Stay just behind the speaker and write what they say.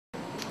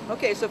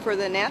Okay, so for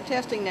the NAT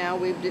testing now,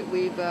 we've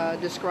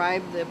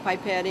described the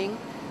pipetting,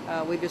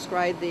 we've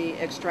described the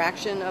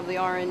extraction of the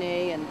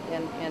RNA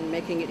and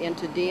making it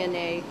into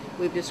DNA.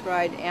 We've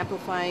described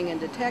amplifying and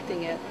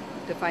detecting it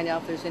to find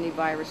out if there's any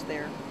virus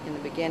there in the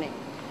beginning.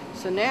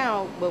 So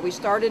now, well, we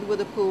started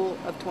with a pool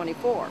of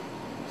 24.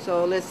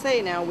 So let's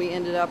say now we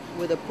ended up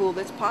with a pool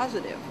that's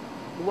positive.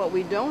 What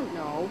we don't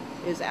know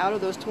is out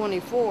of those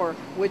 24,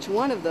 which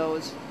one of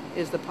those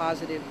is the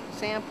positive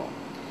sample.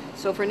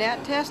 So for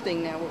NAT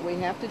testing now, what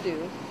we have to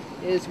do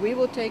is we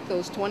will take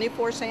those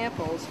 24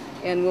 samples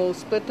and we'll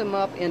split them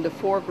up into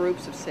 4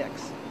 groups of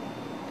 6.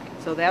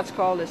 So that's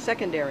called a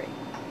secondary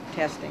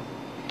testing.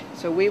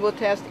 So we will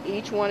test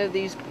each one of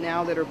these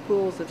now that are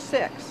pools of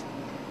 6.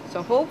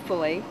 So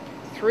hopefully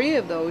 3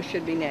 of those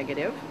should be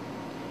negative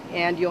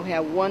and you'll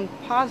have 1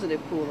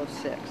 positive pool of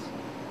 6.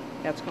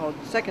 That's called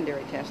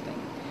secondary testing.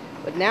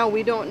 But now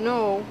we don't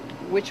know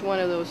which one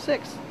of those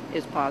 6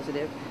 is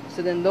positive.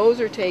 So then those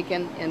are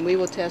taken and we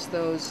will test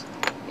those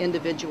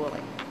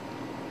individually.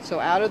 So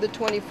out of the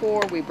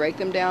 24, we break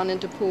them down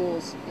into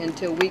pools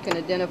until we can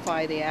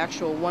identify the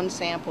actual 1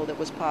 sample that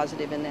was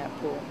positive in that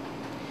pool.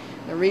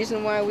 The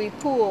reason why we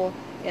pool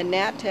in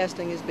NAT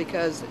testing is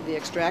because the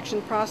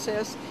extraction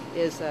process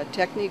is a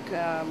technique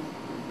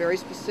very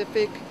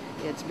specific.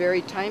 It's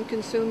very time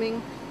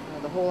consuming.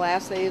 The whole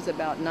assay is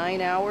about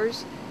 9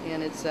 hours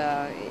and it's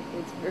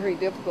very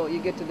difficult. You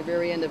get to the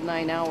very end of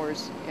 9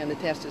 hours and the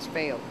test has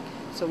failed.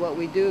 So what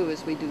we do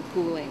is we do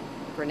pooling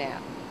for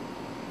NAT.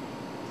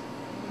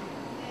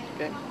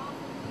 Okay.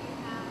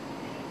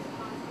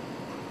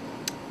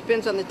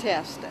 Depends on the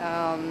test.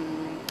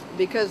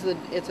 Because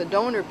it's a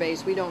donor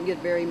base, we don't get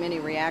very many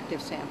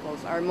reactive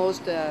samples. Our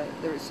most, the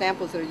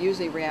samples that are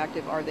usually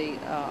reactive are the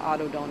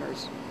auto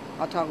donors.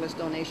 Autologous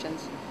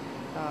donations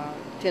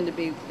tend to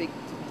be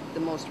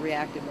the most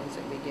reactive ones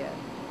that we get.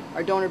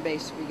 Our donor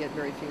base, we get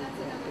very few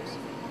reactives.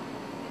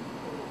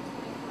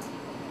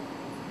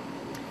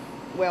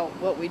 Well,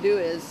 what we do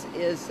is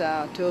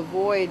to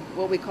avoid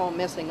what we call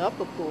messing up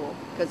a pool,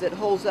 because it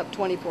holds up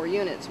 24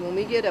 units. When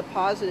we get a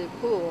positive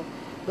pool,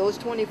 those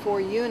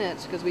 24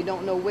 units, because we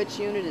don't know which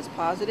unit is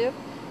positive,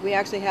 we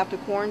actually have to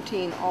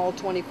quarantine all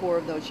 24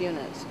 of those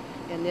units.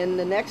 And then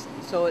the next,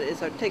 so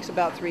it takes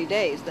about 3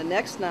 days. The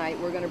next night,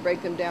 we're going to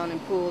break them down in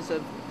pools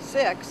of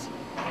 6.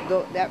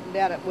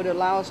 That would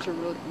allow us to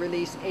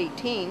release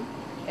 18.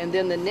 And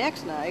then the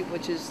next night,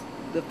 which is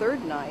the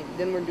 3rd night,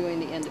 then we're doing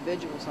the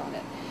individuals on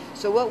it.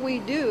 So what we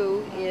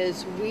do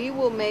is we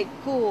will make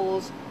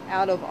pools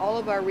out of all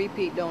of our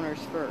repeat donors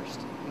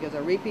first, because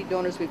our repeat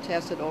donors we've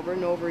tested over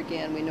and over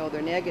again, we know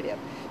they're negative.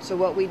 So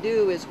what we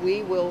do is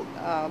we will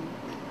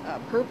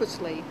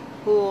purposely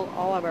pool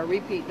all of our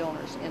repeat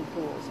donors in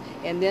pools,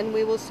 and then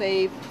we will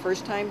save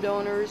first-time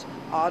donors,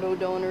 auto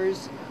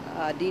donors,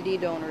 DD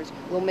donors.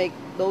 We'll make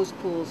those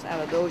pools out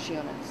of those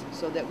units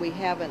so that we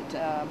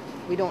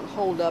don't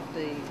hold up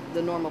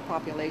the normal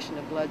population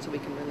of blood so we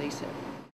can release it.